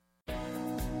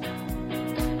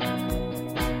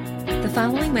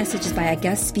following message is by a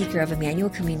guest speaker of Emmanuel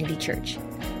Community Church.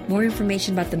 More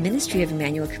information about the ministry of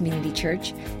Emmanuel Community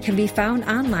Church can be found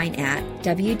online at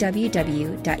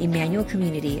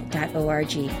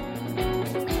www.emmanuelcommunity.org.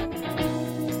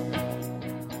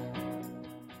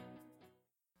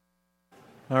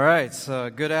 All right,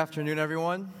 good afternoon,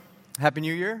 everyone. Happy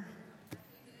New Year.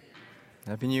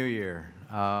 Happy New Year.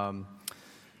 My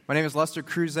name is Lester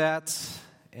Cruzat,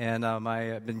 and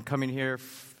I've been coming here,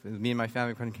 me and my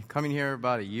family have been coming here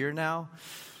about a year now.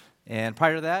 And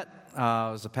prior to that,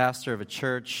 I was a pastor of a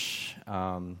church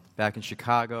back in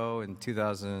Chicago in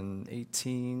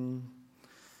 2018.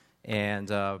 And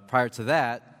prior to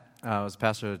that, I was a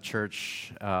pastor of a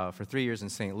church for 3 years in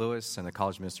St. Louis and a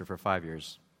college minister for 5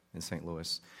 years in St.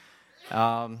 Louis.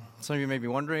 Some of you may be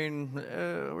wondering,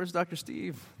 where's Dr.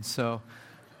 Steve? So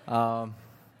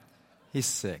he's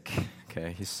sick.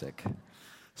 Okay, he's sick.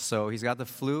 So he's got the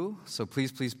flu, so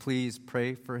please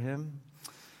pray for him.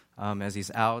 As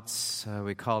he's out,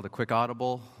 we called a quick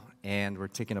audible, and we're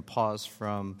taking a pause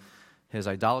from his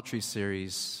idolatry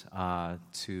series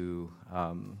to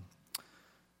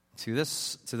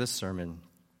this sermon,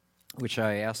 which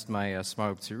I asked my small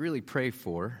group to really pray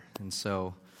for, and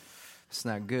so it's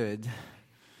not good.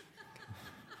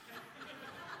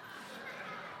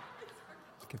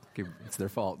 It's their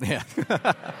fault, yeah.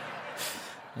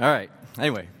 All right,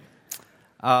 anyway.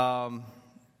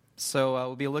 So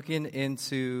we'll be looking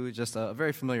into just a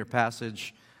very familiar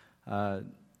passage,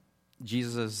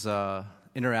 Jesus'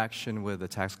 interaction with the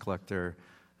tax collector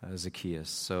Zacchaeus.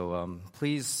 So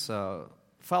please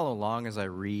follow along as I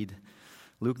read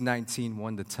Luke 19,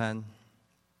 1 to 10.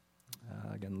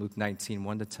 Again, Luke 19,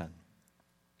 1 to 10.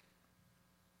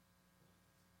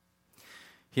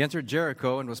 He entered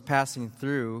Jericho and was passing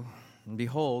through, and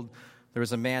behold, there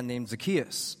was a man named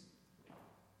Zacchaeus.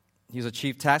 He was a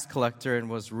chief tax collector and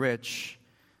was rich.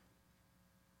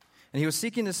 And he was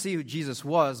seeking to see who Jesus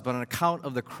was, but on account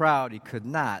of the crowd, he could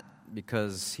not,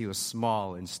 because he was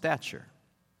small in stature.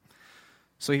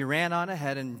 So he ran on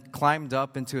ahead and climbed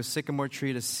up into a sycamore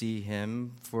tree to see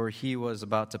him, for he was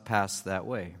about to pass that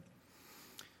way.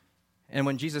 And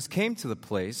when Jesus came to the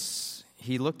place,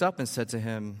 he looked up and said to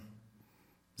him,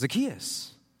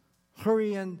 Zacchaeus,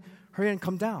 hurry and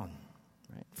come down.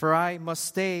 Right? For I must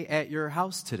stay at your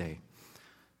house today.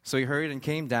 So he hurried and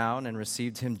came down and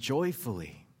received him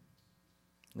joyfully.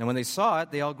 And when they saw it,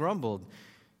 they all grumbled.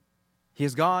 He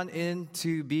has gone in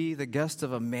to be the guest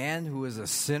of a man who is a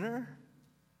sinner?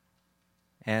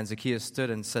 And Zacchaeus stood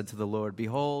and said to the Lord,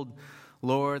 Behold,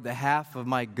 Lord, the half of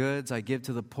my goods I give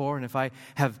to the poor, and if I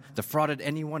have defrauded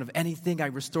anyone of anything, I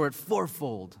restore it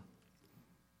fourfold.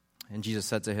 And Jesus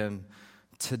said to him,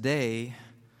 Today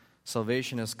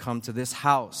salvation has come to this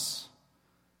house,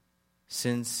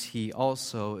 since he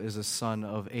also is a son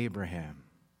of Abraham.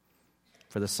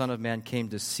 For the Son of Man came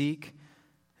to seek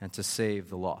and to save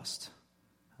the lost.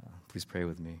 Please pray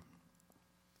with me.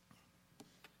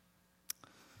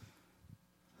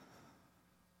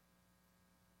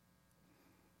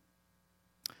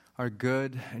 Our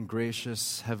good and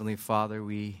gracious Heavenly Father,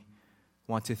 we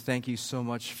want to thank you so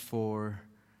much for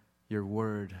your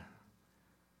word.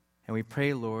 And we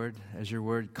pray, Lord, as your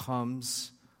word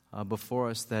comes before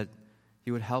us, that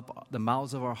you would help the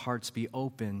mouths of our hearts be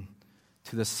open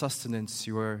to the sustenance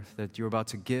that you're about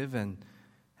to give. And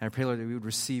I pray, Lord, that we would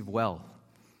receive well.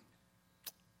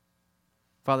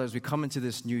 Father, as we come into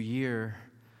this new year,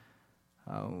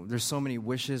 there's so many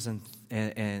wishes and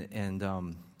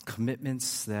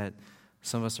commitments that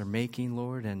some of us are making,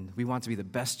 Lord, and we want to be the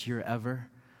best year ever.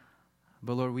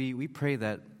 But Lord, we pray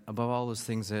that above all those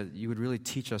things that you would really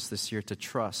teach us this year to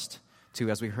trust, to,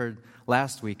 as we heard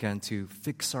last weekend, to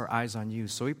fix our eyes on you.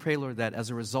 So we pray, Lord, that as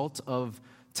a result of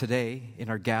today in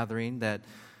our gathering, that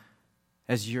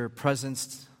as your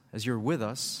presence, as you're with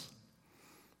us,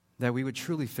 that we would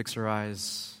truly fix our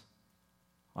eyes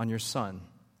on your Son,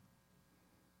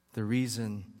 the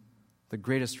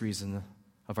greatest reason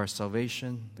of our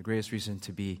salvation, the greatest reason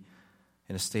to be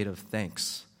in a state of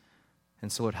thanks.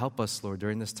 And so Lord, help us, Lord,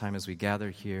 during this time as we gather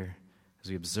here,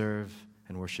 as we observe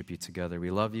and worship you together.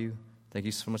 We love you. Thank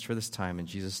you so much for this time. In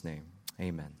Jesus' name,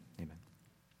 amen. Amen.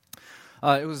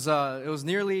 It was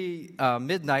nearly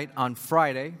midnight on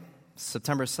Friday,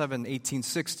 September 7,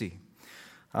 1860,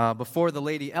 before the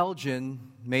Lady Elgin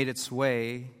made its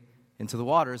way into the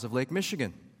waters of Lake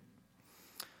Michigan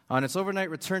on its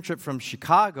overnight return trip from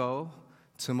Chicago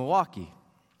to Milwaukee.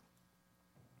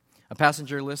 A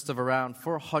passenger list of around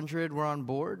 400 were on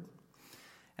board.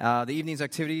 The evening's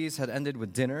activities had ended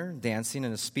with dinner, dancing,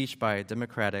 and a speech by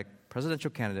Democratic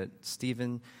presidential candidate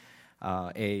Stephen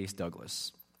A.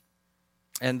 Douglas.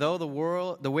 And though the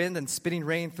wind and spitting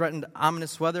rain threatened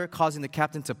ominous weather, causing the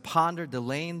captain to ponder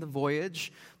delaying the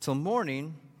voyage till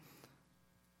morning,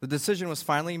 the decision was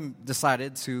finally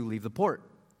decided to leave the port.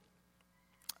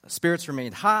 Spirits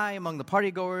remained high among the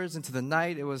partygoers into the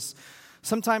night. It was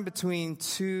sometime between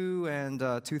 2 and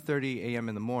 2:30 a.m.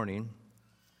 in the morning.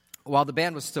 While the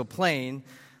band was still playing,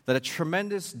 that a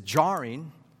tremendous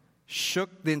jarring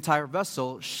shook the entire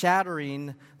vessel,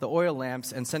 shattering the oil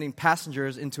lamps and sending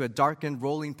passengers into a darkened,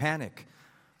 rolling panic.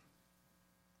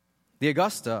 The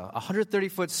Augusta, a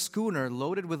 130-foot schooner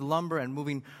loaded with lumber and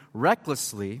moving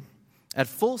recklessly at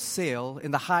full sail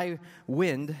in the high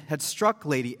wind, had struck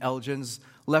Lady Elgin's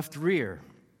left rear.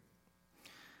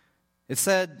 It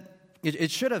said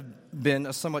it should have been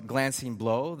a somewhat glancing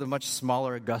blow, the much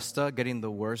smaller Augusta getting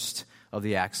the worst of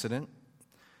the accident.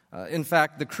 In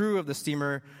fact, the crew of the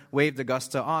steamer waved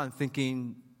Augusta on,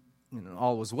 thinking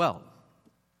all was well.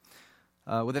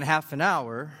 Within half an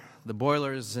hour, the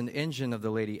boilers and engine of the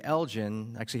Lady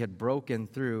Elgin actually had broken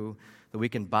through the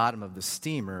weakened bottom of the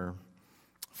steamer,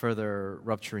 further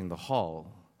rupturing the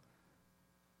hull.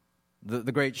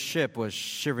 The great ship was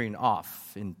shivering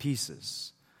off in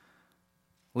pieces.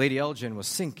 Lady Elgin was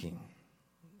sinking.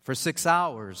 For 6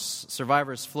 hours,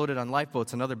 survivors floated on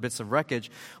lifeboats and other bits of wreckage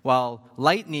while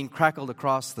lightning crackled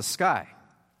across the sky,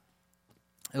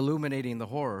 illuminating the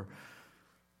horror.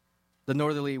 The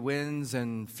northerly winds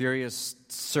and furious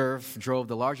surf drove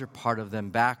the larger part of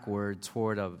them backward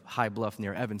toward a high bluff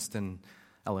near Evanston,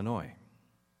 Illinois.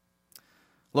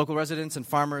 Local residents and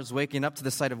farmers, waking up to the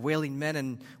sight of wailing men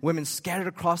and women scattered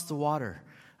across the water,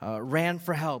 ran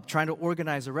for help, trying to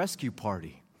organize a rescue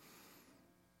party.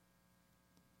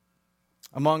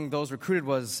 Among those recruited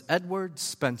was Edward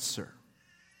Spencer.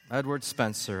 Edward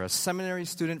Spencer, a seminary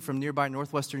student from nearby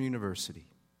Northwestern University,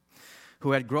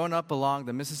 who had grown up along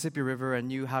the Mississippi River and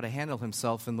knew how to handle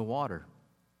himself in the water.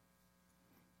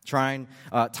 Tying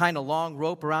a long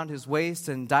rope around his waist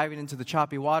and diving into the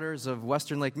choppy waters of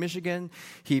western Lake Michigan,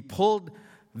 he pulled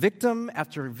victim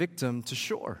after victim to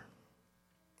shore,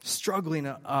 struggling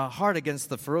hard against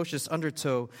the ferocious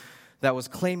undertow that was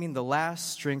claiming the last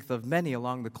strength of many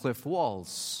along the cliff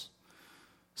walls,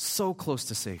 so close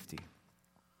to safety.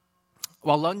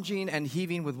 While lunging and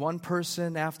heaving with one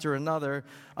person after another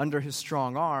under his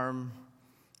strong arm,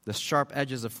 the sharp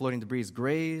edges of floating debris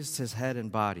grazed his head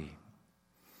and body.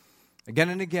 Again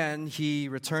and again, he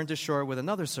returned to shore with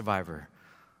another survivor,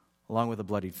 along with a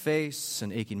bloodied face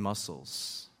and aching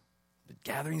muscles. But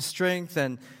gathering strength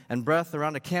and breath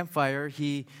around a campfire,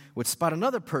 he would spot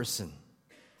another person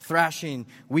thrashing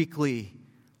weakly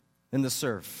in the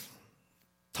surf.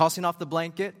 Tossing off the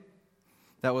blanket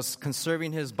that was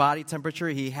conserving his body temperature,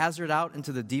 he hazarded out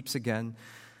into the deeps again,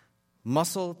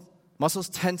 muscles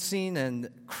tensing and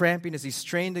cramping as he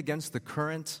strained against the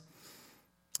current.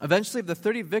 Eventually, of the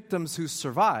 30 victims who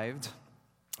survived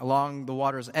along the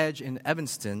water's edge in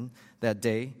Evanston that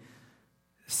day,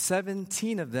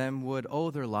 17 of them would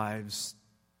owe their lives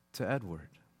to Edward.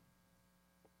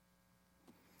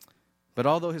 But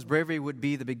although his bravery would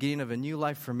be the beginning of a new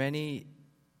life for many,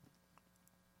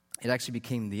 it actually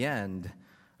became the end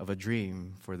of a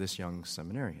dream for this young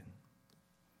seminarian.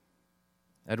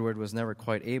 Edward was never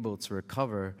quite able to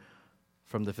recover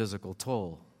from the physical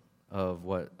toll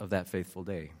of that fateful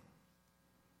day.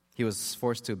 He was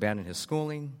forced to abandon his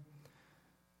schooling,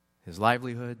 his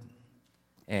livelihood,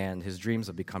 and his dreams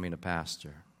of becoming a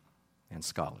pastor and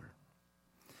scholar.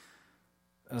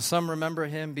 Some remember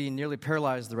him being nearly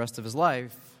paralyzed the rest of his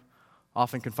life,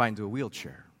 often confined to a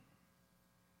wheelchair.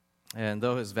 And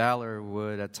though his valor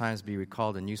would at times be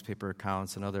recalled in newspaper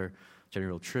accounts and other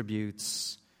general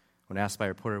tributes, when asked by a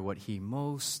reporter what he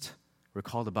most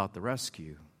recalled about the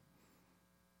rescue,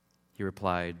 he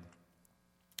replied,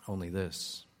 "Only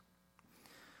this.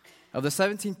 Of the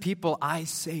 17 people I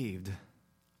saved,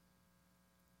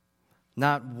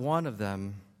 not one of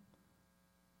them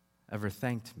ever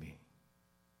thanked me.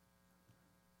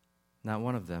 Not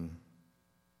one of them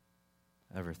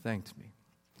ever thanked me."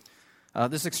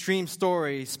 This extreme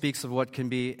story speaks of what can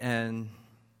be an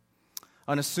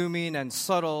unassuming and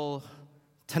subtle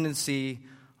tendency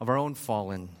of our own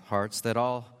fallen hearts, that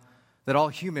all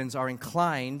humans are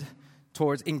inclined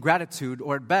towards ingratitude,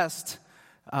 or at best,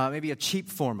 maybe a cheap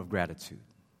form of gratitude.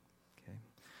 Okay?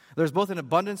 There's both an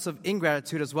abundance of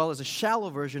ingratitude as well as a shallow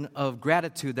version of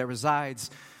gratitude that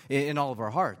resides in all of our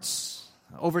hearts,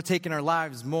 overtaking our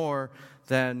lives more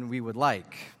than we would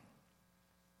like.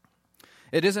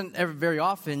 It isn't ever very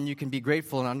often you can be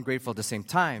grateful and ungrateful at the same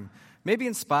time. Maybe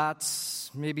in spots,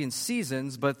 maybe in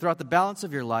seasons, but throughout the balance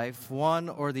of your life, one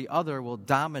or the other will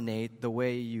dominate the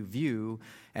way you view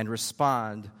and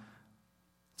respond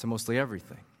to mostly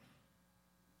everything.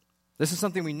 This is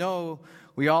something we know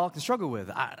we all can struggle with.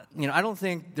 I don't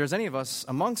think there's any of us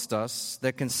amongst us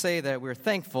that can say that we're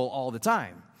thankful all the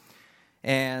time.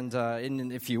 And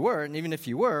if you were, and even if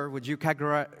you were, would you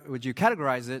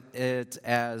categorize it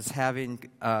as having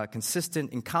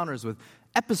consistent encounters with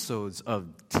episodes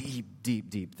of deep, deep,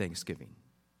 deep thanksgiving?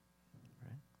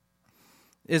 Right?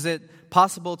 Is it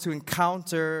possible to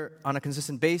encounter on a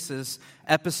consistent basis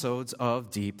episodes of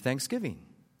deep thanksgiving?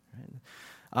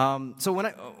 Right? So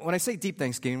when I say deep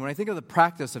thanksgiving, when I think of the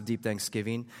practice of deep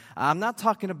thanksgiving, I'm not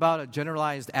talking about a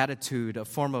generalized attitude, a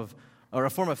form of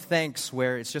thanks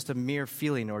where it's just a mere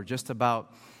feeling or just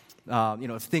about,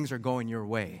 if things are going your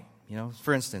way.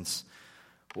 For instance,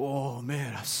 oh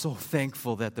man, I'm so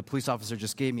thankful that the police officer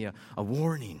just gave me a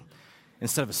warning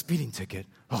instead of a speeding ticket.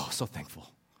 Oh, so thankful,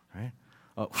 right?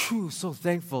 So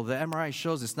thankful. The MRI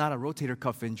shows it's not a rotator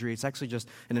cuff injury. It's actually just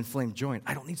an inflamed joint.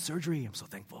 I don't need surgery. I'm so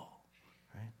thankful,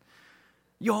 right?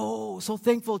 Yo, so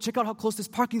thankful. Check out how close this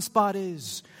parking spot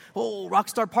is. Oh,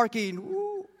 rockstar parking.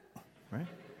 Woo. Right?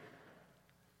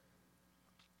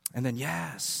 And then,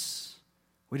 yes,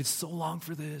 waited so long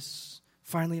for this.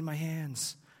 Finally in my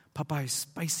hands, Popeye's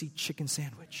spicy chicken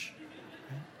sandwich.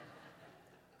 Right?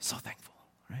 So thankful,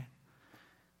 right?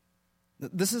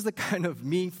 This is the kind of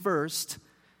me first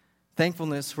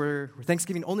thankfulness where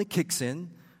Thanksgiving only kicks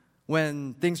in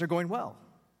when things are going well.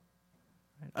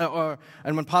 Right?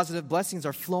 And when positive blessings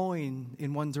are flowing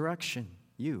in one direction,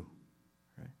 you.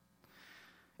 Right?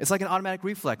 It's like an automatic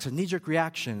reflex, a knee-jerk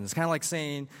reaction. It's kind of like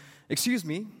saying, excuse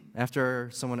me, after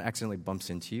someone accidentally bumps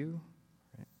into you.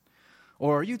 Right?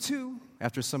 Or you too,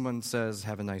 after someone says,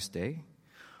 have a nice day.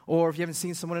 Or if you haven't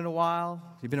seen someone in a while,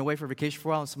 you've been away for vacation for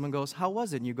a while, and someone goes, how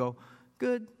was it? And you go,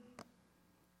 good.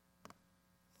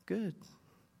 Good.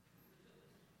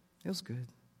 It was good.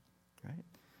 Right?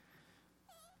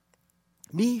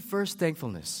 Me first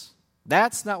thankfulness.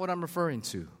 That's not what I'm referring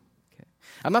to. Okay?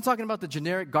 I'm not talking about the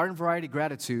generic garden variety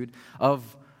gratitude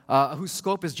of whose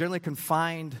scope is generally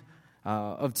confined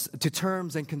to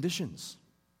terms and conditions.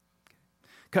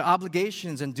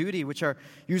 Obligations and duty, which are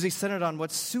usually centered on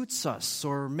what suits us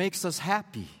or makes us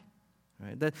happy,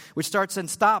 right? Which starts and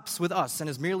stops with us and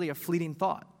is merely a fleeting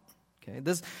thought. Okay?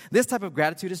 This type of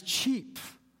gratitude is cheap.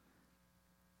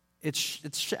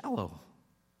 It's shallow.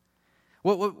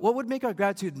 What would make our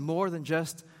gratitude more than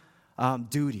just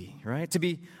duty, right? To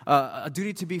be a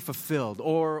duty to be fulfilled,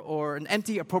 or an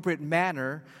empty, appropriate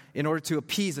manner in order to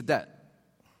appease a debt.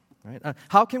 Right?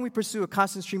 How can we pursue a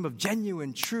constant stream of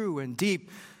genuine, true, and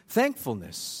deep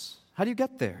thankfulness? How do you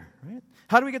get there? Right?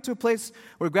 How do we get to a place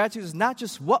where gratitude is not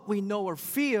just what we know or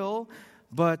feel,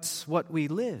 but what we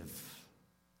live?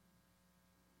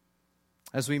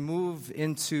 As we move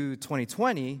into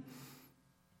 2020,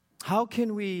 how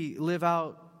can we live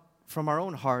out from our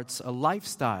own hearts a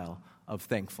lifestyle of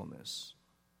thankfulness?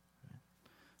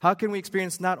 How can we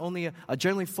experience not only a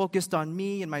generally focused on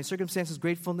me and my circumstances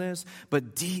gratefulness,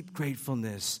 but deep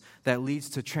gratefulness that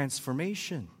leads to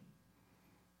transformation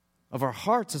of our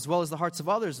hearts as well as the hearts of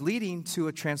others, leading to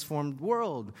a transformed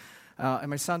world?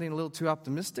 Am I sounding a little too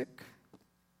optimistic?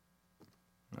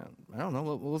 I don't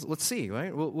know. Let's see,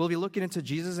 right? We'll be looking into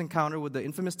Jesus' encounter with the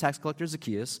infamous tax collector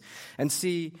Zacchaeus and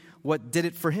see what did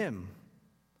it for him.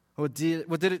 What did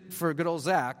it for good old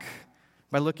Zach?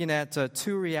 By looking at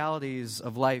two realities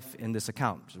of life in this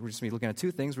account. We're just going to be looking at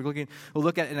two things. We'll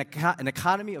look at an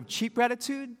economy of cheap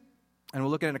gratitude, and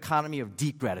we'll look at an economy of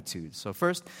deep gratitude. So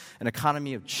first, an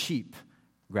economy of cheap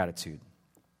gratitude.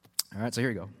 All right, so here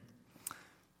we go.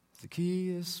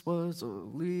 Zacchaeus was a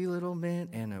wee little man,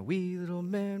 and a wee little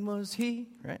man was he.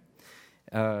 Right?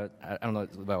 I don't know.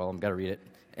 Well, I've got to read it.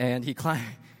 And he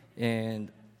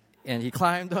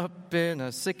climbed up in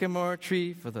a sycamore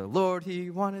tree for the Lord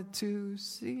he wanted to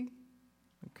see.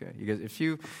 Okay, you guys, if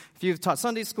you've taught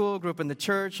Sunday school, grew up in the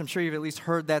church, I'm sure you've at least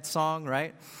heard that song,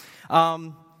 right?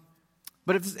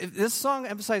 But if this song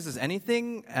emphasizes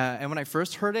anything, and when I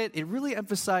first heard it, it really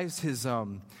emphasized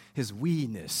his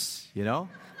weeness, you know,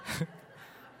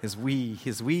 his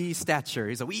wee stature.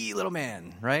 He's a wee little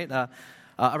man, right? A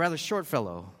rather short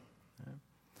fellow.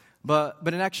 But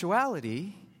in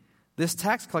actuality, this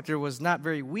tax collector was not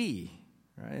very wee,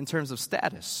 right, in terms of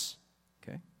status.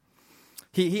 Okay,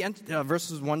 he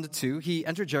verses 1 to 2. He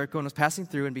entered Jericho and was passing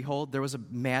through, and behold, there was a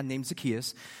man named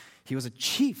Zacchaeus. He was a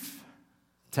chief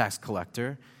tax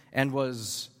collector and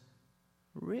was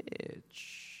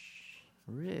rich,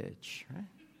 right?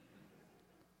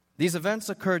 These events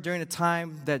occur during a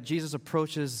time that Jesus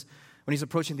approaches when he's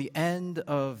approaching the end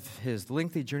of his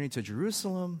lengthy journey to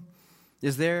Jerusalem.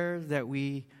 Is there that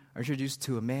we are introduced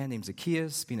to a man named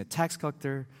Zacchaeus being a tax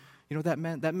collector. You know what that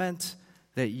meant? That meant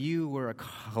that you were a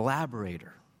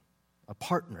collaborator, a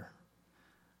partner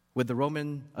with the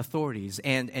Roman authorities,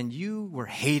 and you were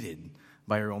hated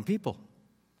by your own people.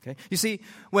 Okay? You see,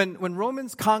 when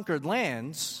Romans conquered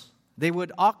lands, they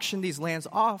would auction these lands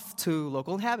off to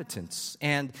local inhabitants.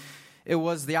 And it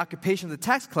was the occupation of the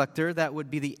tax collector that would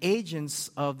be the agents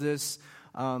of this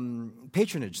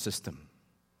patronage system.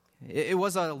 It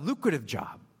was a lucrative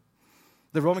job.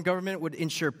 The Roman government would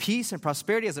ensure peace and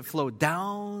prosperity as it flowed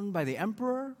down by the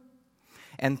emperor.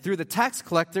 And through the tax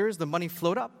collectors, the money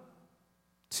flowed up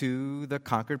to the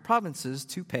conquered provinces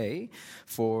to pay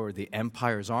for the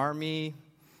empire's army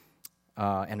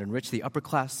and enrich the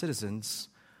upper-class citizens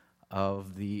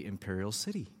of the imperial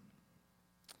city.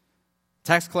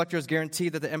 Tax collectors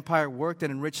guaranteed that the empire worked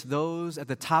and enriched those at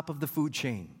the top of the food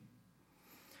chain.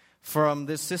 From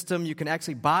this system, you can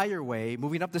actually buy your way,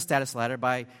 moving up the status ladder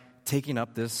by taking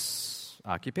up this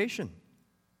occupation.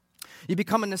 You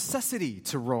become a necessity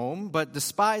to Rome, but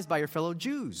despised by your fellow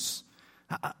Jews.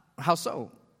 How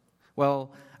so?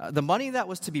 Well, the money that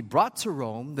was to be brought to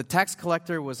Rome, the tax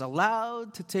collector was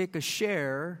allowed to take a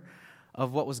share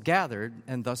of what was gathered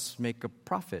and thus make a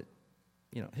profit,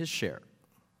 his share.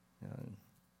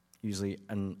 Usually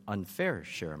an unfair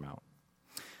share amount.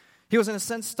 He was, in a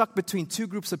sense, stuck between two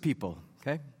groups of people,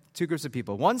 okay? Two groups of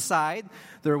people. One side,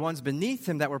 there were ones beneath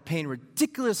him that were paying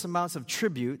ridiculous amounts of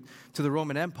tribute to the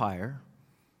Roman Empire.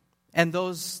 And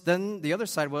then the other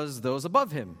side was those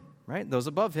above him, right? Those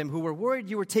above him who were worried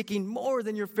you were taking more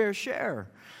than your fair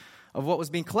share of what was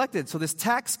being collected. So this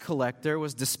tax collector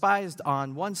was despised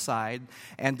on one side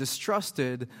and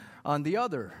distrusted on the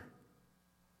other.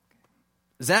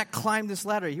 Zach climbed this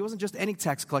ladder. He wasn't just any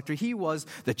tax collector. He was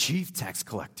the chief tax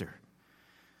collector.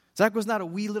 Zach was not a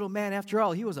wee little man after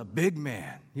all. He was a big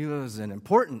man. He was an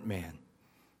important man.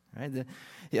 Right?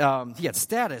 He had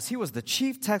status. He was the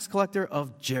chief tax collector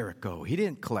of Jericho. He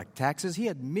didn't collect taxes. He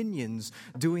had minions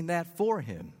doing that for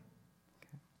him.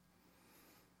 Okay.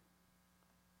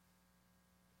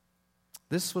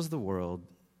 This was the world,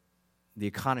 the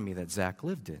economy that Zach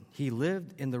lived in. He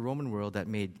lived in the Roman world that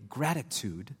made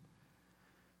gratitude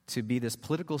to be this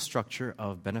political structure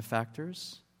of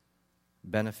benefactors,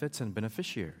 benefits, and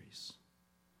beneficiaries.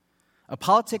 A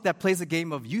politic that plays a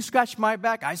game of you scratch my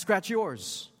back, I scratch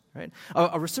yours. Right?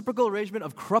 A reciprocal arrangement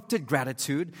of corrupted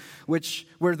gratitude,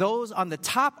 where those on the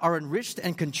top are enriched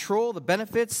and control the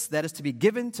benefits that is to be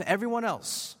given to everyone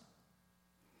else.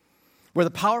 Where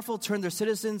the powerful turn their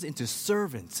citizens into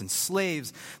servants and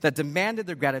slaves that demanded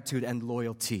their gratitude and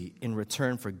loyalty in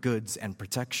return for goods and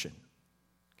protection.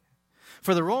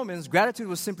 For the Romans, gratitude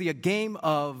was simply a game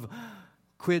of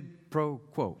quid pro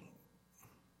quo.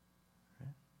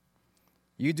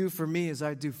 You do for me as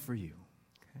I do for you.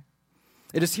 Okay?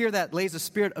 It is here that lays a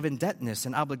spirit of indebtedness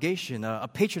and obligation, a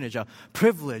patronage, a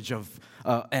privilege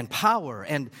and power.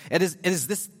 And it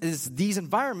is these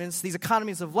environments, these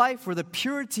economies of life, where the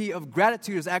purity of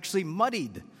gratitude is actually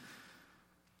muddied.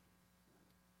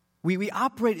 We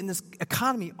operate in this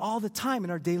economy all the time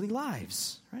in our daily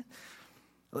lives, right?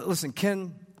 Listen,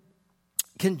 can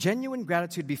genuine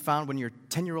gratitude be found when your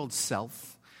 10-year-old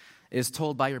self is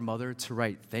told by your mother to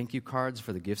write thank you cards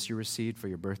for the gifts you received for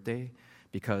your birthday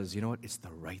because, you know what, it's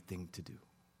the right thing to do?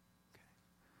 Okay.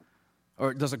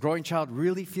 Or does a growing child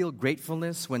really feel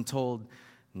gratefulness when told,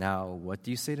 now, what do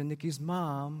you say to Nikki's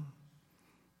mom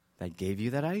that gave you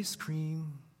that ice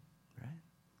cream? Right?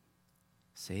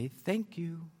 Say thank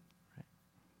you. Right?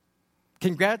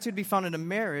 Can gratitude be found in a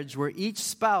marriage where each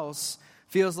spouse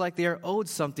feels like they are owed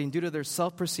something due to their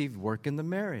self-perceived work in the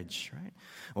marriage, right?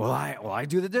 Well, I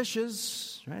do the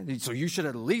dishes, right? So you should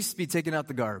at least be taking out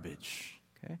the garbage,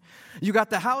 okay? You got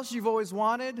the house you've always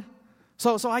wanted,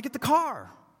 so I get the car.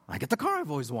 I get the car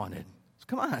I've always wanted. So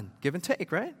come on, give and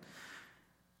take, right?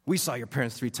 We saw your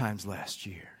parents 3 times last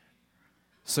year,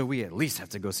 so we at least have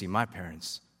to go see my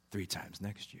parents 3 times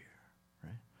next year,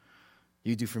 right?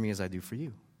 You do for me as I do for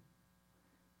you.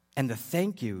 And the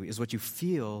thank you is what you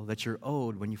feel that you're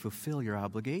owed when you fulfill your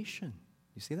obligation.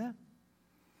 You see that?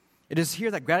 It is here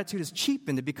that gratitude is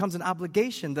cheapened. It becomes an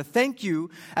obligation. The thank you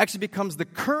actually becomes the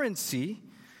currency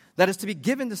that is to be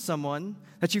given to someone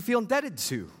that you feel indebted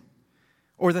to.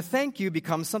 Or the thank you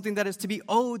becomes something that is to be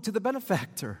owed to the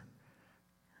benefactor.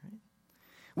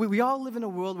 We all live in a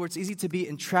world where it's easy to be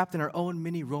entrapped in our own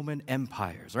mini Roman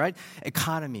empires, right?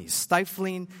 Economies,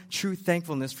 stifling true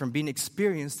thankfulness from being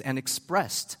experienced and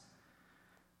expressed.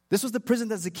 This was the prison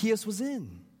that Zacchaeus was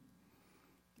in.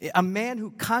 A man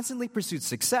who constantly pursued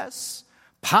success,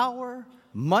 power,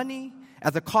 money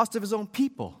at the cost of his own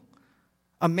people.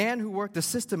 A man who worked the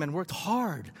system and worked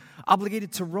hard,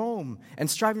 obligated to Rome and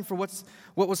striving for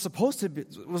what was supposed to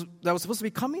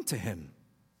be coming to him.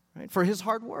 right, for his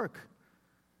hard work.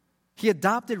 He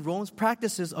adopted Rome's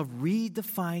practices of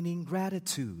redefining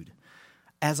gratitude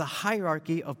as a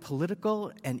hierarchy of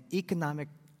political and economic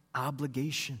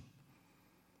obligation,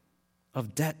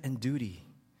 of debt and duty.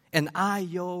 And I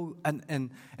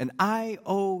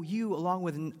owe you along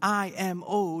with an I am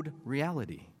owed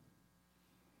reality.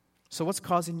 So what's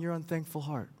causing your unthankful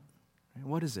heart?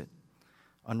 What is it?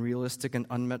 Unrealistic and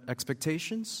unmet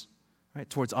expectations, right?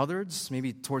 Towards others,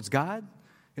 maybe towards God,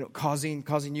 causing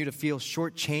you to feel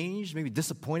shortchanged, maybe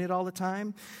disappointed all the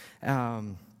time.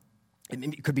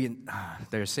 It could be, an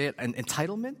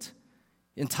entitlement.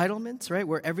 Entitlement, right?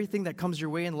 Where everything that comes your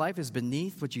way in life is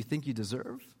beneath what you think you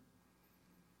deserve.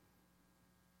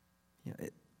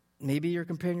 Maybe you're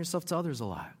comparing yourself to others a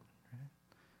lot,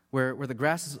 right? Where the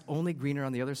grass is only greener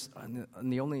on the other,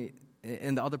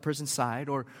 in the other person's side,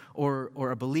 or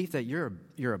a belief that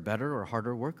you're a better or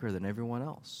harder worker than everyone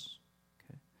else.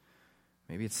 Okay?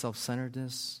 Maybe it's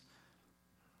self-centeredness.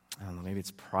 I don't know. Maybe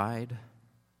it's pride.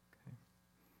 Okay?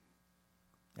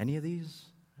 Any of these?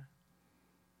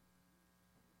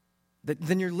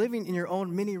 Then you're living in your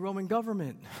own mini Roman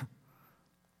government.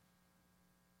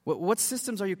 What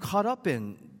systems are you caught up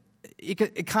in?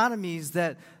 Economies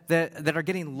that are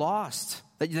getting lost,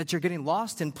 that you're getting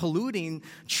lost in, polluting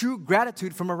true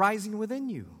gratitude from arising within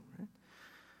you.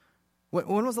 Right?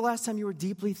 When was the last time you were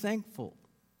deeply thankful?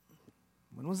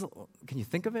 Can you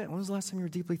think of it? When was the last time you were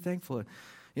deeply thankful?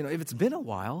 If it's been a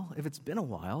while,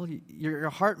 your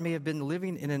heart may have been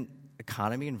living in an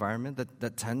economy environment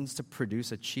that tends to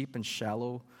produce a cheap and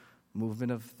shallow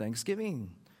movement of thanksgiving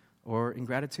or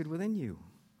ingratitude within you.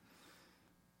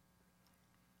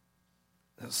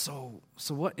 So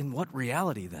what? In what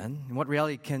reality then? In what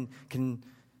reality can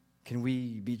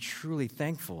we be truly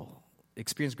thankful,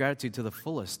 experience gratitude to the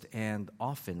fullest and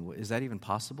often? Is that even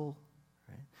possible?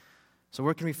 Right? So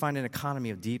where can we find an economy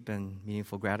of deep and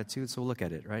meaningful gratitude? So we'll look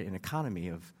at it, right? An economy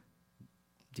of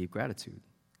deep gratitude.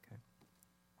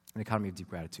 An economy of deep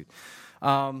gratitude.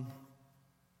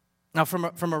 Now,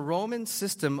 from a Roman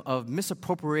system of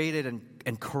misappropriated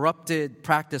and corrupted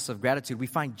practice of gratitude, we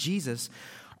find Jesus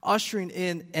ushering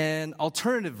in an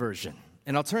alternative version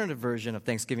of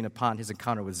thanksgiving upon his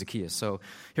encounter with Zacchaeus. So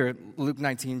here, Luke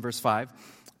 19, verse 5.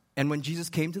 And when Jesus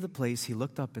came to the place, he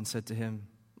looked up and said to him,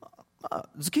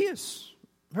 Zacchaeus,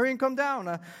 hurry and come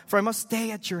down, for I must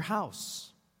stay at your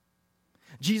house.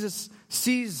 Jesus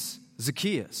sees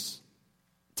Zacchaeus,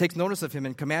 takes notice of him,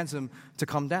 and commands him to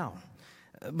come down.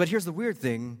 But here's the weird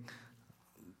thing.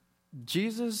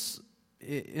 Jesus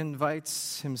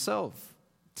invites himself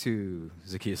to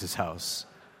Zacchaeus' house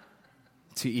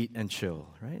to eat and chill,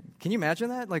 right? Can you imagine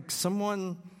that? Like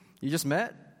someone you just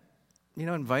met,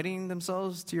 inviting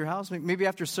themselves to your house. Maybe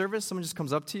after service, someone just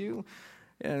comes up to you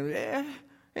and,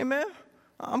 hey man,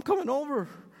 I'm coming over.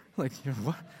 Like,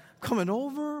 what? Coming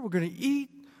over? We're going to eat.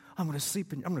 I'm going to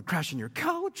sleep, I'm going to crash on your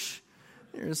couch.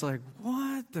 You're just like,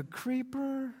 what? The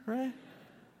creeper, right?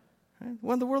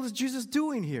 What in the world is Jesus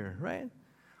doing here, right?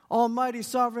 Almighty,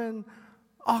 sovereign,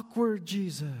 awkward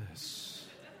Jesus.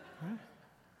 Right?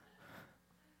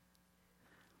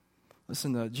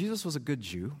 Listen, Jesus was a good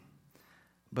Jew,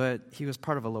 but he was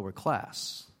part of a lower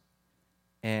class.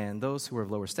 And those who were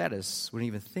of lower status wouldn't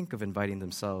even think of inviting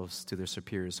themselves to their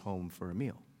superior's home for a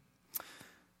meal.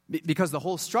 Because the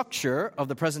whole structure of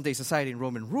the present-day society in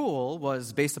Roman rule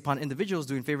was based upon individuals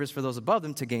doing favors for those above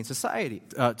them to gain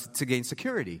to gain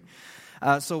security.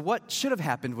 So what should have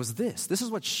happened was this. This is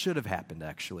what should have happened,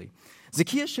 actually.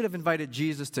 Zacchaeus should have invited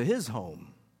Jesus to his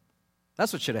home.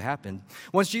 That's what should have happened.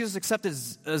 Once Jesus accepted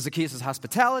Zacchaeus'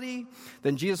 hospitality,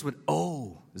 then Jesus would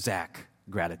owe Zach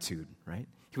gratitude, right?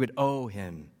 He would owe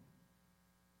him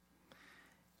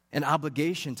an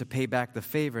obligation to pay back the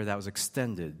favor that was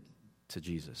extended to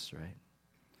Jesus, right?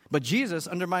 But Jesus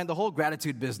undermined the whole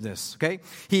gratitude business, okay?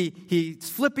 He's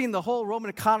flipping the whole Roman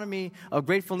economy of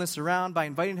gratefulness around by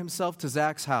inviting himself to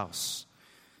Zach's house,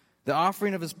 the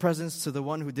offering of his presence to the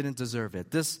one who didn't deserve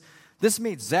it. This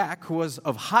made Zach, who was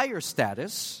of higher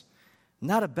status,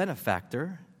 not a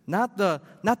benefactor, not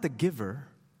the giver,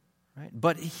 right?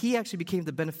 But he actually became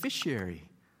the beneficiary,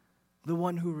 the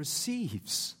one who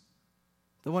receives.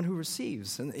 The one who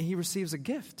receives, and he receives a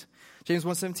gift. James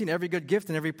 1:17, every good gift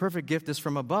and every perfect gift is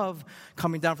from above,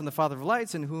 coming down from the Father of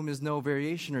lights, in whom is no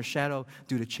variation or shadow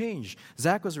due to change.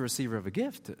 Zach was a receiver of a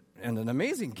gift, and an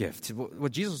amazing gift.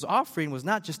 What Jesus was offering was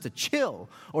not just to chill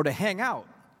or to hang out.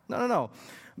 No.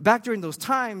 Back during those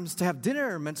times, to have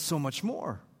dinner meant so much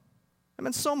more. It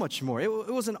meant so much more. It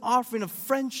was an offering of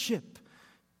friendship,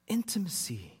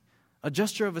 intimacy, a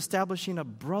gesture of establishing a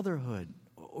brotherhood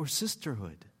or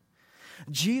sisterhood.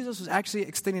 Jesus was actually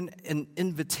extending an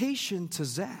invitation to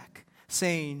Zach,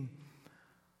 saying,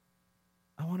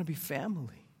 I want to be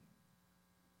family.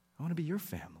 I want to be your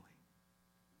family.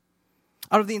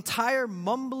 Out of the entire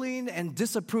mumbling and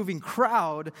disapproving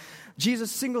crowd,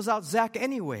 Jesus singles out Zach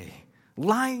anyway.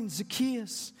 Lying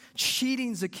Zacchaeus,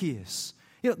 cheating Zacchaeus.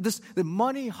 The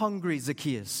money-hungry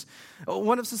Zacchaeus.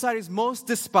 One of society's most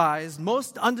despised,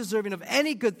 most undeserving of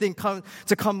any good thing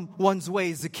to come one's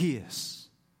way, Zacchaeus.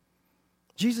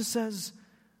 Jesus says,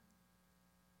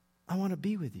 I want to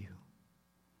be with you.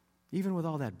 Even with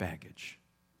all that baggage.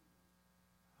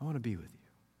 I want to be with you.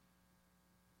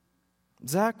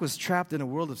 Zach was trapped in a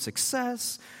world of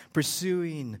success,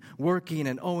 pursuing, working,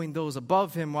 and owing those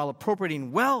above him while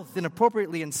appropriating wealth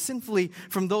inappropriately and sinfully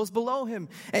from those below him.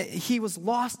 He was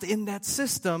lost in that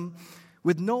system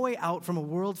with no way out from a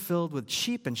world filled with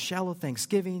cheap and shallow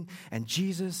thanksgiving, and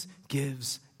Jesus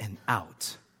gives an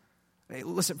out. Hey,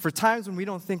 listen, for times when we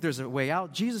don't think there's a way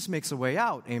out, Jesus makes a way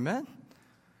out. Amen?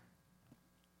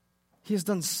 He has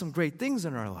done some great things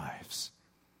in our lives.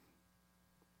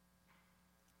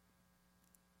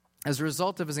 As a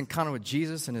result of his encounter with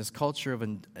Jesus and his culture of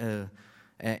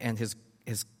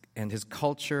his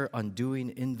culture undoing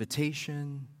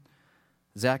invitation,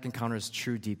 Zach encounters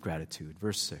true deep gratitude.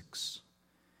 Verse 6.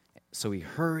 So he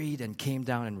hurried and came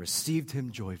down and received him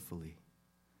joyfully.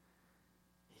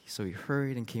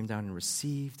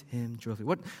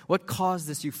 What caused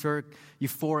this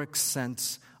euphoric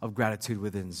sense of gratitude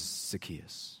within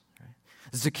Zacchaeus? Right?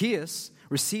 Zacchaeus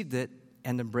received it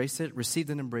and embraced it.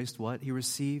 Received and embraced what? He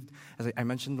received, as I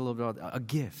mentioned a little bit, a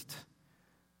gift.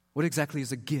 What exactly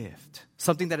is a gift?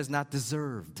 Something that is not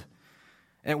deserved.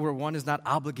 And where one is not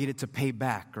obligated to pay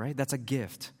back, right? That's a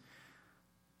gift.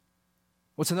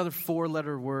 What's another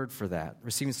 4-letter word for that?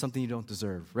 Receiving something you don't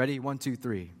deserve. Ready? 1, 2,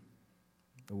 3.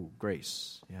 Oh,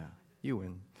 grace. Yeah, you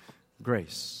win.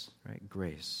 Grace, right?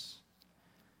 Grace.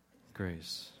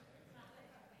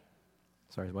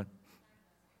 Sorry, what?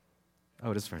 Oh,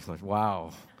 it is first letter.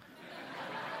 Wow.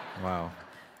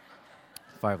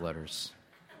 5 letters.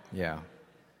 Yeah.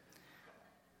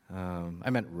 I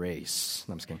meant race.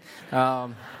 No, I'm just kidding.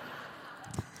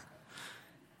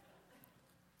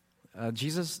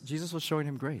 Jesus was showing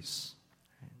him grace.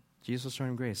 Jesus was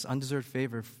showing him grace. Undeserved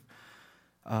favor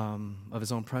of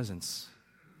his own presence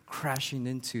crashing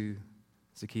into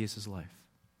Zacchaeus' life.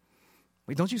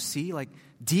 Wait, don't you see? Like,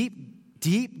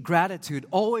 deep gratitude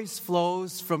always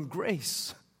flows from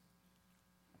grace.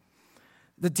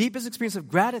 The deepest experience of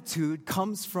gratitude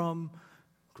comes from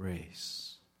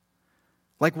grace.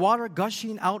 Like water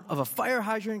gushing out of a fire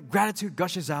hydrant, gratitude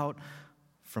gushes out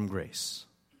from grace.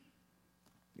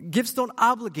 Gifts don't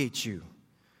obligate you.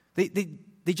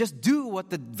 They just do what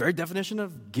the very definition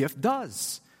of gift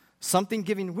does. Something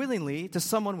given willingly to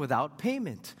someone without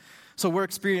payment. So where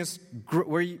experienced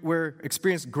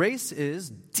grace is,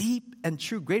 deep and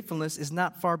true gratefulness is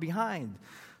not far behind.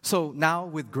 So now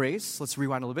with grace, let's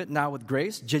rewind a little bit. Now with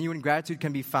grace, genuine gratitude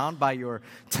can be found by your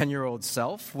 10-year-old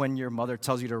self when your mother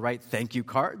tells you to write thank you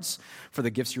cards for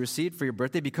the gifts you received for your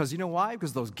birthday. Because you know why?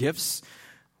 Because those gifts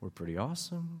were pretty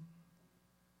awesome.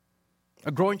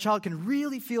 A growing child can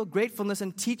really feel gratefulness,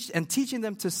 and teaching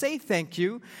them to say thank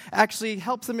you actually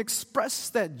helps them express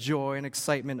that joy and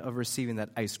excitement of receiving that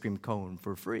ice cream cone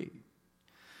for free.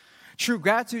 True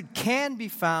gratitude can be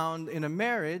found in a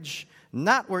marriage,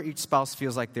 not where each spouse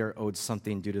feels like they're owed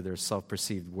something due to their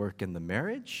self-perceived work in the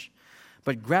marriage,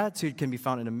 but gratitude can be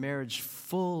found in a marriage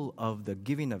full of the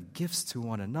giving of gifts to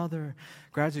one another.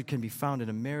 Gratitude can be found in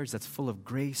a marriage that's full of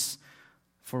grace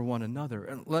for one another.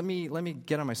 And let me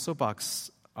get on my soapbox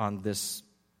on this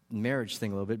marriage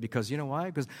thing a little bit, because you know why?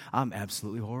 Because I'm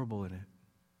absolutely horrible in it.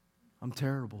 I'm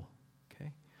terrible.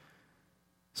 Okay?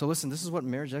 So listen, this is what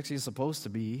marriage actually is supposed to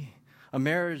be. A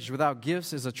marriage without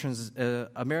gifts is a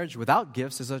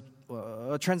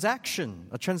transaction,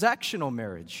 a transactional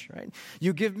marriage, right?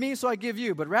 You give me, so I give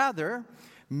you. But rather,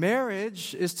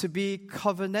 marriage is to be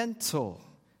covenantal,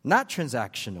 not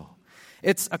transactional.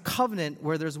 It's a covenant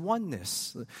where there's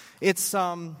oneness. It's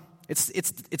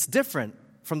different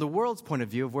from the world's point of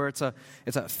view, of where it's a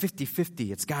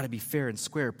 50-50. It's got to be fair and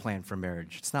square plan for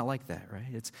marriage. It's not like that,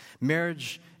 right?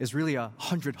 Marriage is really a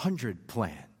 100-100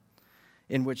 plan,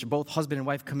 in which both husband and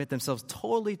wife commit themselves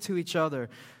totally to each other,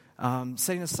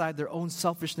 setting aside their own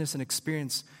selfishness and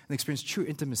experience true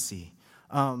intimacy.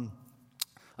 In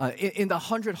the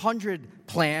 100-100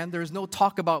 plan, there is no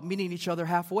talk about meeting each other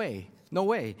halfway. No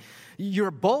way.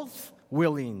 You're both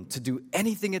willing to do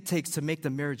anything it takes to make the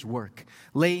marriage work,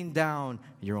 laying down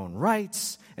your own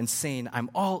rights and saying, I'm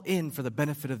all in for the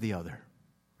benefit of the other.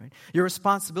 Right? Your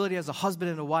responsibility as a husband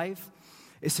and a wife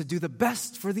is to do the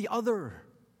best for the other.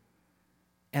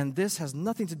 And this has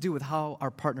nothing to do with how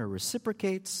our partner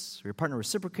reciprocates, or your partner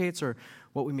reciprocates, or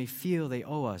what we may feel they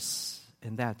owe us.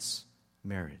 And that's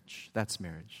marriage. That's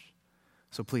marriage.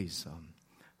 So please,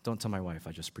 don't tell my wife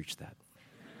I just preached that.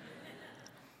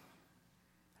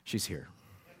 She's here.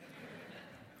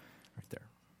 Right there.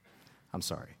 I'm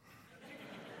sorry.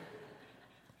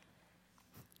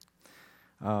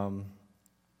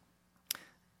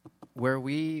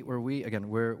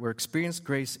 Where experienced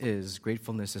grace is,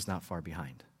 gratefulness is not far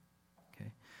behind.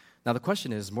 Okay. Now the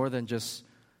question is more than just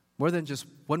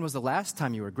when was the last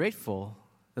time you were grateful?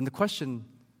 Then the question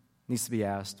needs to be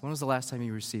asked: when was the last time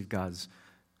you received God's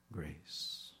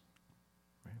grace?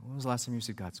 Right? When was the last time you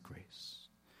received God's grace?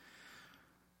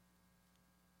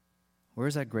 Where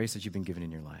is that grace that you've been given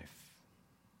in your life?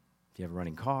 Do you have a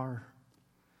running car?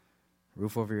 A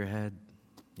roof over your head?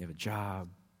 Do you have a job?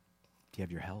 Do you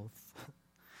have your health?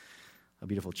 A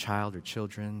beautiful child or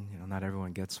children? Not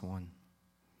everyone gets one.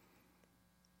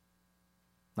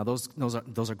 Now, those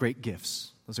are great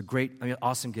gifts. Those are great,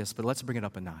 awesome gifts, but let's bring it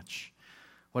up a notch.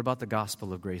 What about the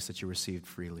gospel of grace that you received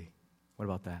freely? What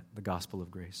about that? The gospel of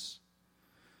grace.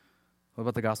 What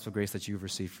about the gospel of grace that you've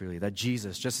received freely? That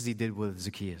Jesus, just as he did with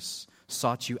Zacchaeus,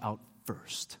 sought you out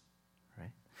first.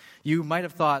 Right? You might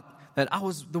have thought that I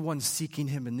was the one seeking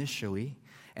him initially,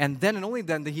 and then and only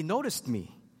then that he noticed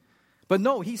me. But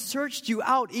no, he searched you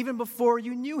out even before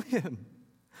you knew him.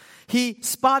 He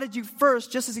spotted you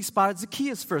first, just as he spotted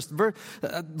Zacchaeus first.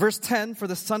 Verse 10, for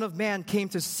the Son of Man came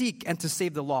to seek and to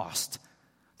save the lost.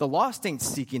 The lost ain't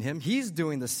seeking him. He's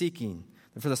doing the seeking.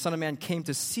 For the Son of Man came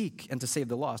to seek and to save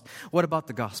the lost. What about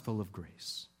the gospel of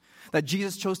grace? That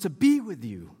Jesus chose to be with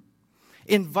you,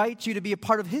 invite you to be a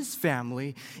part of his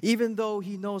family, even though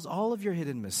he knows all of your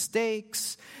hidden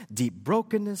mistakes, deep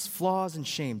brokenness, flaws, and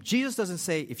shame. Jesus doesn't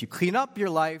say, if you clean up your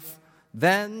life,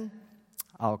 then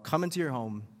I'll come into your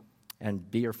home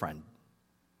and be your friend.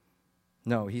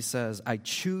 No, he says, I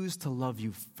choose to love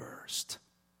you first.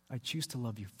 I choose to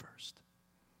love you first.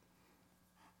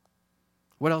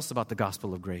 What else about the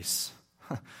gospel of grace?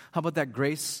 How about that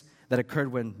grace that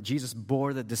occurred when Jesus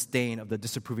bore the disdain of the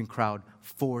disapproving crowd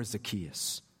for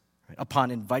Zacchaeus, right? Upon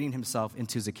inviting himself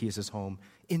into Zacchaeus' home,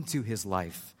 into his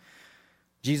life.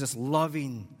 Jesus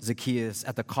loving Zacchaeus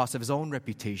at the cost of his own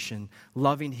reputation,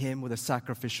 loving him with a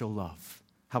sacrificial love.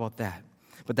 How about that?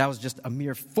 But that was just a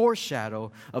mere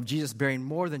foreshadow of Jesus bearing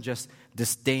more than just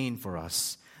disdain for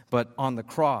us, but on the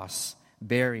cross,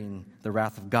 bearing the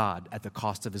wrath of God at the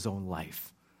cost of his own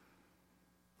life.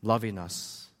 Loving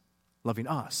us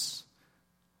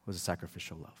was a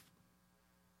sacrificial love.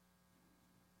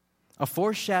 A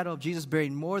foreshadow of Jesus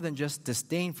bearing more than just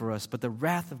disdain for us, but the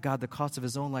wrath of God, the cost of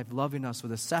his own life, loving us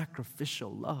with a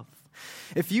sacrificial love.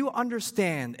 If you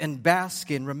understand and bask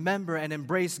in, remember, and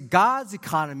embrace God's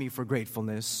economy for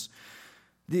gratefulness,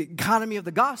 the economy of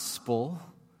the gospel,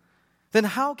 then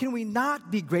how can we not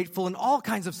be grateful in all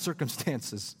kinds of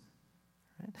circumstances?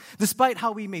 Right? Despite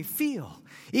how we may feel,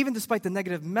 even despite the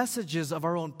negative messages of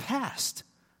our own past.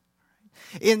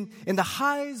 In the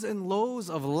highs and lows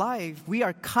of life, we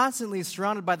are constantly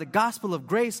surrounded by the gospel of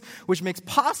grace, which makes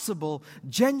possible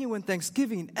genuine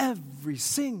thanksgiving every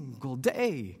single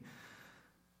day.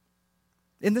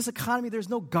 In this economy, there's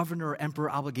no governor or emperor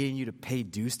obligating you to pay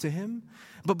dues to him,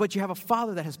 but you have a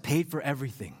Father that has paid for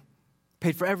everything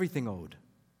owed.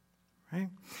 Right?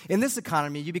 In this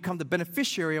economy, you become the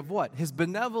beneficiary of what? His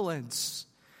benevolence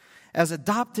as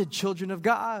adopted children of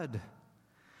God.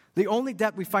 The only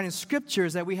debt we find in Scripture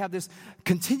is that we have this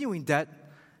continuing debt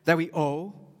that we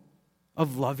owe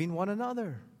of loving one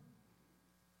another.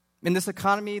 In this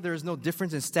economy, there is no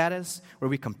difference in status where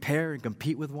we compare and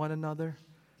compete with one another.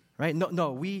 Right?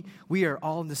 No, we are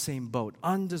all in the same boat,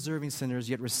 undeserving sinners,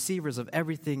 yet receivers of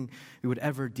everything we would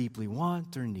ever deeply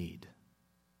want or need.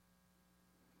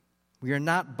 We are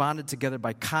not bonded together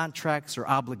by contracts or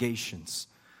obligations,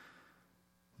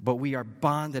 but we are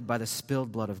bonded by the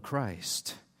spilled blood of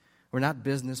Christ. We're not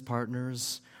business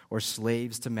partners or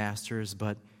slaves to masters,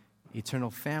 but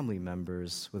eternal family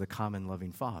members with a common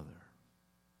loving Father.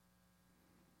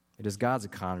 It is God's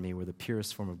economy where the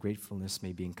purest form of gratefulness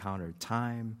may be encountered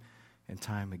time and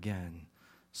time again.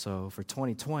 So for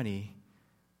 2020,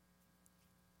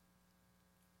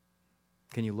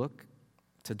 can you look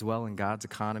to dwell in God's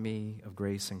economy of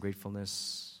grace and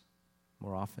gratefulness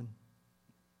more often?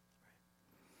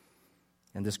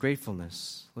 And this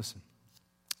gratefulness, listen,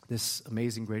 this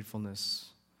amazing gratefulness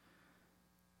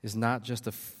is not just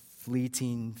a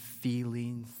fleeting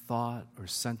feeling, thought, or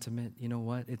sentiment. You know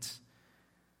what? It's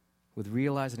with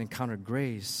realized and encountered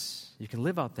grace, you can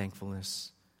live out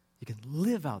thankfulness. You can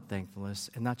live out thankfulness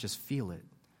and not just feel it.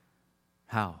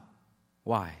 How?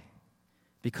 Why?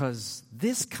 Because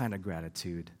this kind of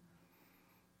gratitude,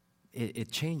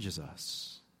 it changes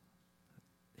us.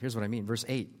 Here's what I mean. Verse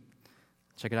 8.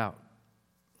 Check it out.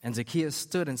 And Zacchaeus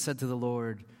stood and said to the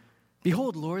Lord,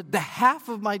 "Behold, Lord, the half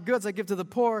of my goods I give to the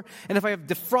poor, and if I have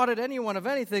defrauded anyone of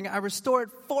anything, I restore it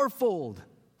fourfold."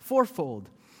 Fourfold.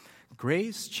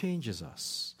 Grace changes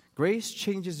us. Grace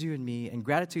changes you and me, and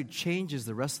gratitude changes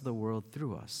the rest of the world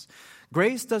through us.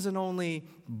 Grace doesn't only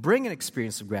bring an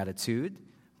experience of gratitude,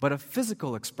 but a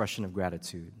physical expression of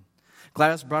gratitude.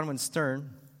 Gladys Bronwyn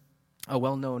Stern, a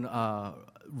well-known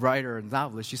writer and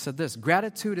novelist, she said this: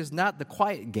 "Gratitude is not the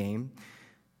quiet game.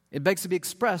 It begs to be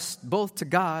expressed both to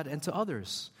God and to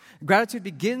others. Gratitude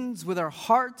begins with our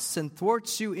hearts and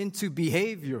thwarts you into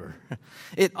behavior.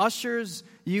 It ushers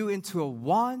you into a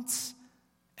want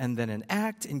and then an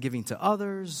act in giving to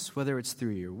others, whether it's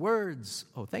through your words.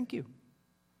 Oh, thank you.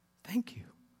 Thank you.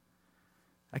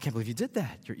 I can't believe you did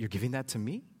that. You're giving that to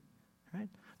me, right?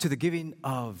 To the giving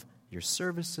of your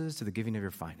services, to the giving of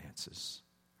your finances.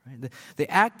 Right?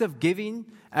 The act of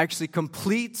giving actually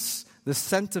completes the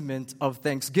sentiment of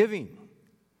thanksgiving.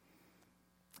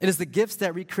 It is the gifts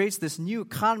that recreates this new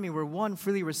economy where one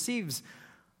freely receives,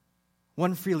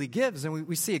 one freely gives. And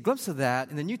we see a glimpse of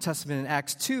that in the New Testament in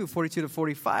Acts 2, 42 to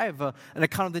 45, an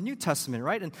account of the New Testament,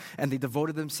 right? And they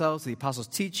devoted themselves to the apostles'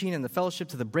 teaching and the fellowship,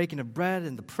 to the breaking of bread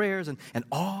and the prayers, and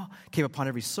awe came upon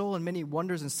every soul, and many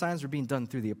wonders and signs were being done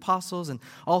through the apostles, and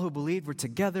all who believed were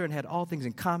together and had all things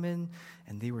in common,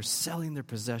 and they were selling their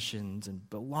possessions and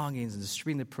belongings and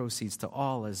distributing the proceeds to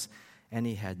all as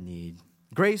any had need.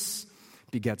 Grace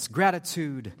begets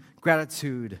gratitude.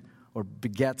 Gratitude or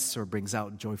begets or brings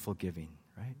out joyful giving,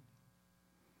 right?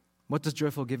 What does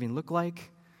joyful giving look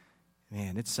like?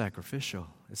 Man, it's sacrificial.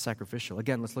 It's sacrificial.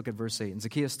 Again, let's look at verse 8. And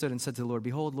Zacchaeus stood and said to the Lord,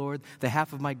 "Behold, Lord, the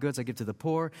half of my goods I give to the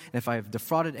poor, and if I have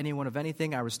defrauded anyone of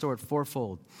anything, I restore it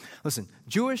fourfold." Listen,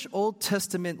 Jewish Old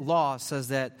Testament law says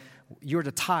that you're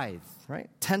to tithe, right?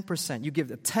 10%. You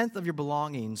give a tenth of your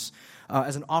belongings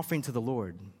as an offering to the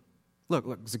Lord.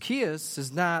 Look, Zacchaeus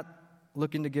is not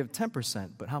looking to give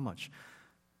 10%, but how much?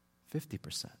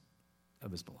 50%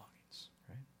 of his belongings,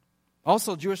 right?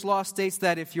 Also, Jewish law states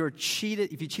that if you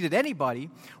cheated anybody,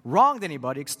 wronged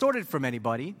anybody, extorted from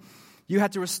anybody, you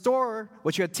had to restore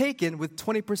what you had taken with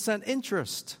 20%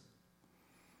 interest.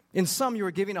 In some, you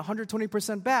were giving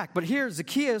 120% back. But here,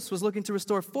 Zacchaeus was looking to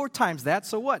restore 4 times that.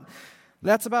 So what?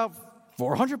 That's about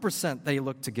 400% that he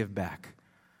looked to give back.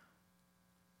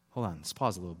 Hold on, let's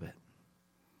pause a little bit.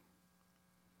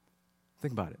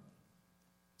 Think about it.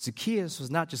 Zacchaeus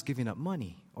was not just giving up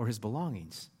money or his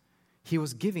belongings. He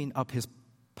was giving up his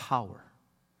power.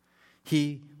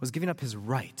 He was giving up his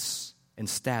rights and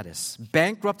status,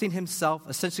 bankrupting himself,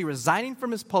 essentially resigning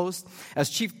from his post as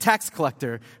chief tax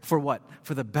collector for what?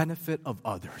 For the benefit of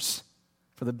others.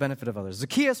 For the benefit of others.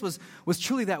 Zacchaeus was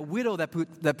truly that widow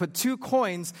that put 2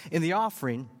 coins in the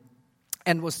offering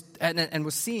and was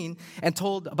seen and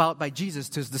told about by Jesus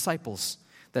to his disciples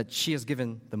that she has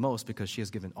given the most because she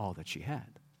has given all that she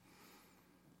had.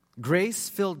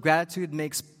 Grace-filled gratitude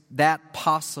makes that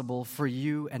possible for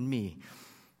you and me.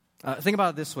 Think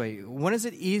about it this way. When is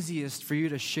it easiest for you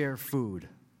to share food?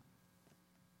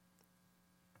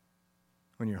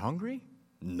 When you're hungry?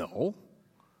 No.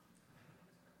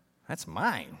 That's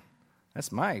mine.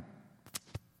 That's my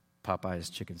Popeye's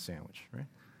chicken sandwich, right?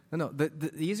 No.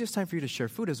 The easiest time for you to share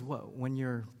food is what? When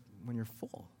you're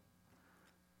full.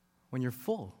 When you're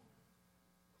full.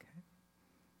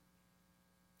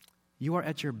 You are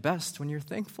at your best when you're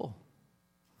thankful.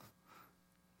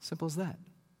 Simple as that.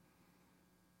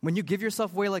 When you give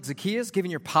yourself away like Zacchaeus, giving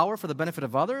your power for the benefit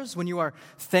of others, when you are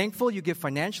thankful, you give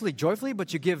financially, joyfully,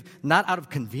 but you give not out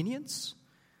of convenience,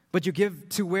 but you give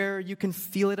to where you can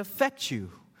feel it affect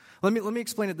you. Let me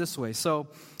explain it this way. So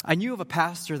I knew of a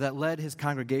pastor that led his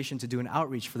congregation to do an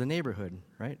outreach for the neighborhood,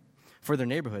 right? For their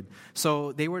neighborhood.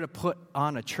 So they were to put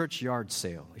on a church yard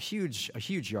sale, a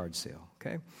huge yard sale,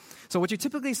 okay? So what you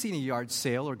typically see in a yard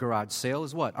sale or garage sale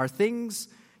is what? Are things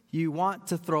you want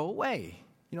to throw away.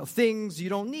 You know, things you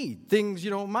don't need, things you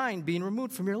don't mind being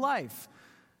removed from your life.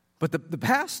 But the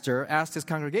pastor asked his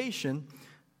congregation,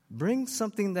 bring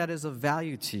something that is of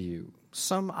value to you,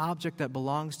 some object that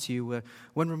belongs to you.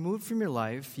 When removed from your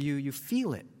life, you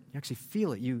feel it. You actually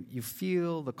feel it. You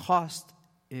feel the cost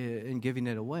in giving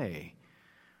it away.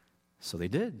 So they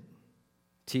did.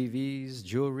 TVs,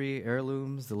 jewelry,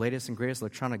 heirlooms, the latest and greatest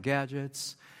electronic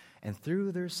gadgets. And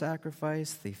through their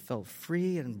sacrifice, they felt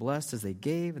free and blessed as they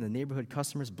gave, and the neighborhood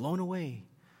customers blown away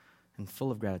and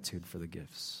full of gratitude for the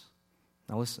gifts.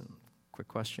 Now listen, quick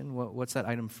question. What's that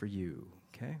item for you?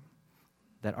 Okay?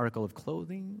 that article of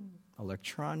clothing,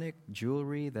 electronic,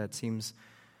 jewelry that seems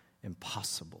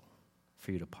impossible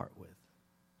for you to part with?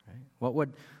 Right?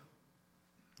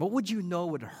 What would you know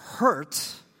would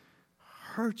hurt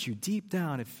you deep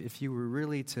down if you were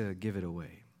really to give it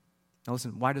away? Now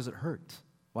listen, why does it hurt?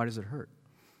 Why does it hurt?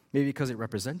 Maybe because it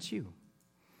represents you.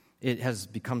 It has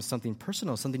become something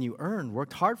personal, something you earned,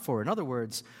 worked hard for. In other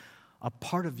words, a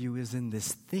part of you is in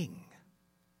this thing.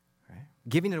 Right?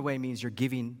 Giving it away means you're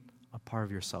giving a part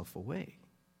of yourself away.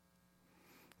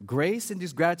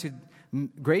 Grace-induced gratitude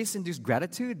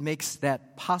makes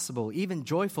that possible, even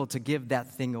joyful to give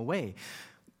that thing away.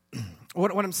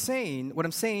 What I'm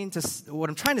trying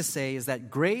to say is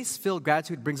that grace-filled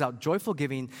gratitude brings out joyful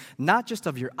giving, not just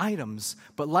of your items,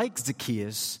 but like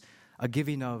Zacchaeus, a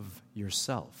giving of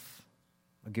yourself.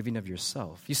 A giving of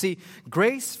yourself. You see,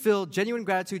 grace-filled, genuine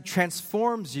gratitude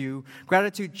transforms you.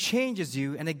 Gratitude changes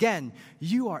you. And again,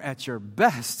 you are at your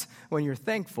best when you're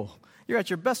thankful. You're at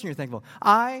your best when you're thankful.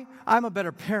 I'm a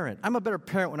better parent. I'm a better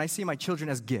parent when I see my children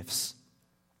as gifts.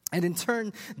 And in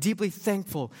turn, deeply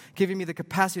thankful, giving me the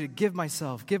capacity to give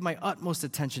myself, give my utmost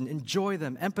attention, enjoy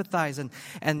them, empathize,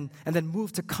 and then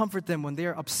move to comfort them when they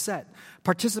are upset.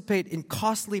 Participate in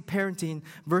costly parenting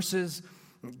versus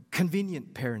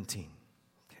convenient parenting.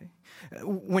 Okay?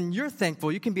 When you're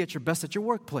thankful, you can be at your best at your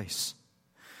workplace.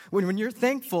 When you're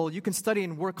thankful, you can study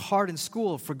and work hard in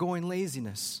school, forgoing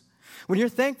laziness. When you're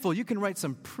thankful, you can write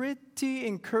some pretty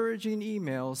encouraging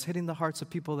emails hitting the hearts of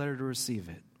people that are to receive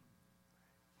it.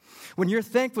 When you're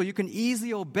thankful, you can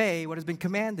easily obey what has been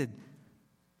commanded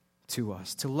to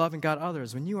us, to love and guide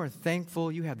others. When you are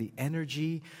thankful, you have the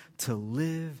energy to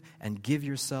live and give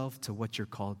yourself to what you're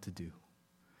called to do.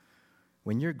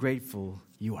 When you're grateful,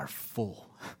 you are full.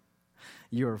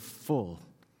 You're full.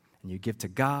 And you give to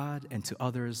God and to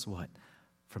others what?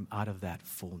 From out of that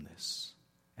fullness.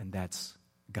 And that's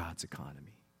God's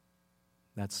economy.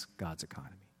 That's God's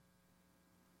economy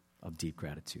of deep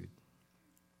gratitude.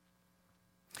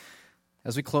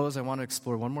 As we close, I want to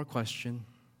explore one more question.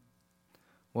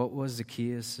 What was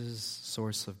Zacchaeus'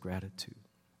 source of gratitude?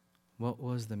 What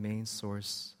was the main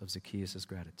source of Zacchaeus'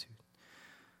 gratitude?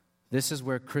 This is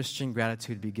where Christian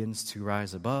gratitude begins to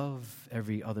rise above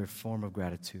every other form of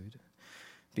gratitude.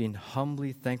 Being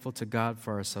humbly thankful to God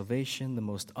for our salvation, the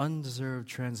most undeserved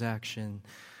transaction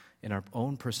in our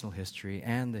own personal history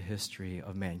and the history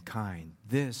of mankind.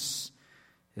 This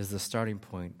is the starting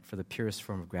point for the purest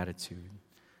form of gratitude.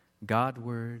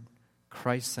 Godward,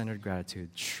 Christ-centered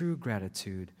gratitude, true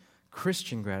gratitude,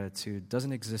 Christian gratitude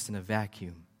doesn't exist in a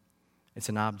vacuum. It's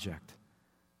an object.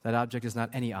 That object is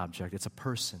not any object. It's a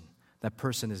person. That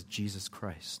person is Jesus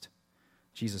Christ.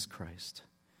 Jesus Christ.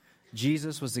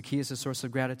 Jesus was Zacchaeus' source of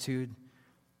gratitude.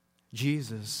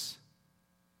 Jesus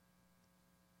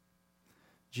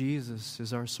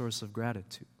is our source of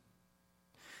gratitude.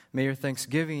 May your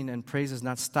thanksgiving and praises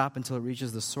not stop until it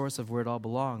reaches the source of where it all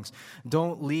belongs.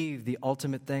 Don't leave the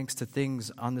ultimate thanks to things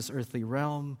on this earthly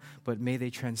realm, but may they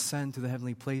transcend to the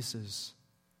heavenly places.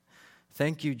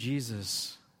 Thank you,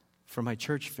 Jesus, for my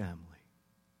church family.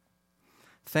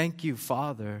 Thank you,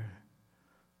 Father,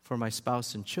 for my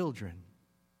spouse and children.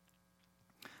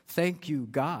 Thank you,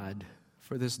 God,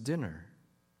 for this dinner.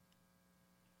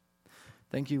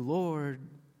 Thank you, Lord,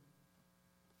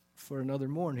 for another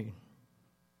morning.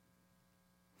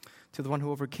 To the one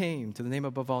who overcame, to the name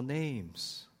above all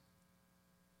names.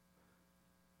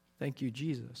 Thank you,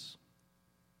 Jesus.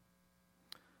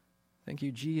 Thank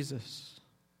you, Jesus.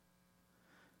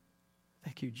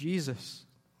 Thank you, Jesus,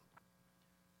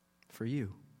 for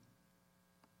you.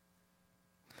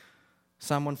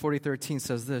 Psalm 140:13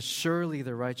 says this, surely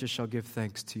the righteous shall give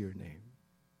thanks to your name.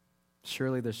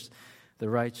 Surely the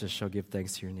righteous shall give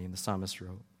thanks to your name, the psalmist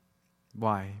wrote.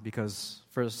 Why? Because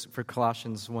first, for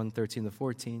Colossians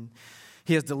 1:13-14,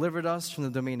 He has delivered us from the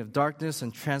domain of darkness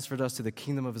and transferred us to the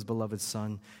kingdom of His beloved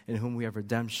Son, in whom we have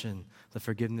redemption, the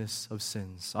forgiveness of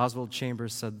sins. Oswald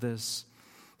Chambers said this,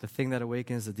 the thing that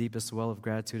awakens the deepest well of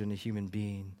gratitude in a human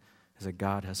being is that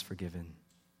God has forgiven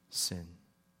sin.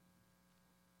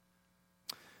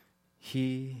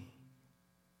 He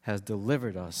has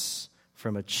delivered us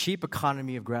from a cheap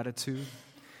economy of gratitude,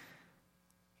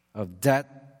 of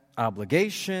debt,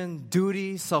 obligation,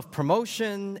 duty,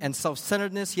 self-promotion, and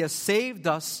self-centeredness. He has saved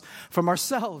us from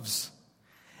ourselves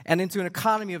and into an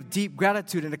economy of deep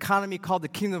gratitude, an economy called the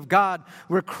kingdom of God,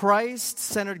 where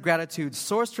Christ-centered gratitude,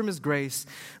 sourced from His grace,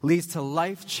 leads to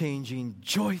life-changing,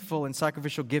 joyful, and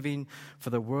sacrificial giving for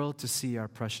the world to see our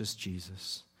precious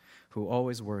Jesus, who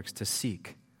always works to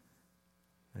seek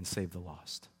and save the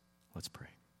lost. Let's pray.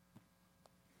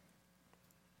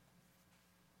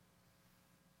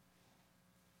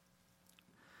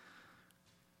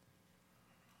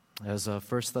 As 1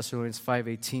 Thessalonians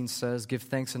 5:18 says, give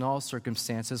thanks in all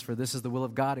circumstances, for this is the will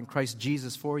of God in Christ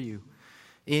Jesus for you.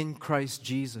 In Christ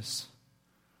Jesus,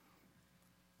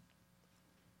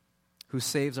 who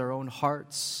saves our own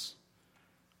hearts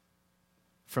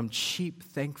from cheap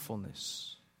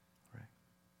thankfulness. Right?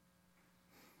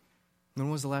 When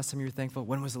was the last time you were thankful?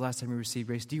 When was the last time you received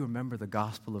grace? Do you remember the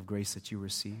gospel of grace that you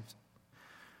received?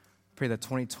 Pray that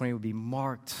 2020 would be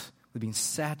marked with being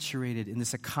saturated in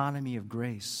this economy of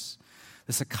grace,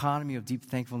 this economy of deep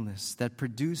thankfulness that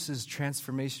produces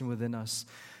transformation within us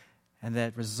and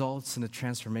that results in the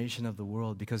transformation of the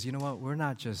world. Because you know what? We're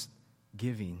not just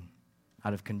giving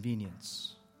out of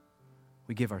convenience.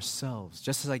 We give ourselves,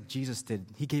 just as like Jesus did.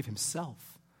 He gave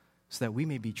himself so that we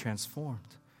may be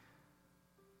transformed.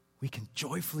 We can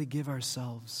joyfully give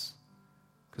ourselves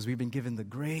because we've been given the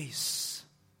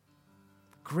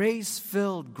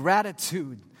grace-filled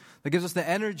gratitude that gives us the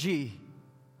energy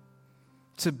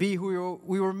to be who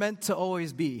we were meant to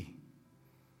always be.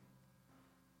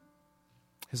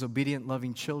 His obedient,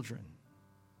 loving children.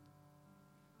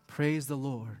 Praise the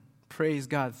Lord. Praise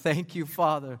God. Thank you,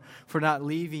 Father, for not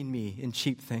leaving me in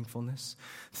cheap thankfulness.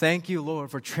 Thank you, Lord,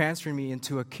 for transferring me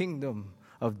into a kingdom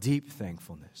of deep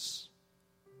thankfulness.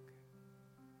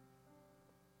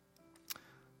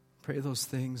 Pray those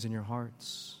things in your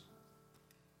hearts.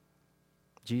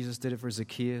 Jesus did it for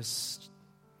Zacchaeus.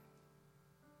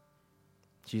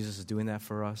 Jesus is doing that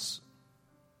for us.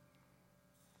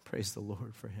 Praise the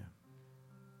Lord for him.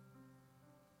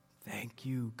 Thank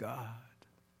you, God.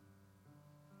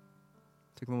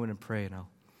 Take a moment and pray, and I'll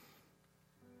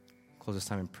close this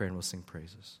time in prayer and we'll sing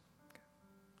praises.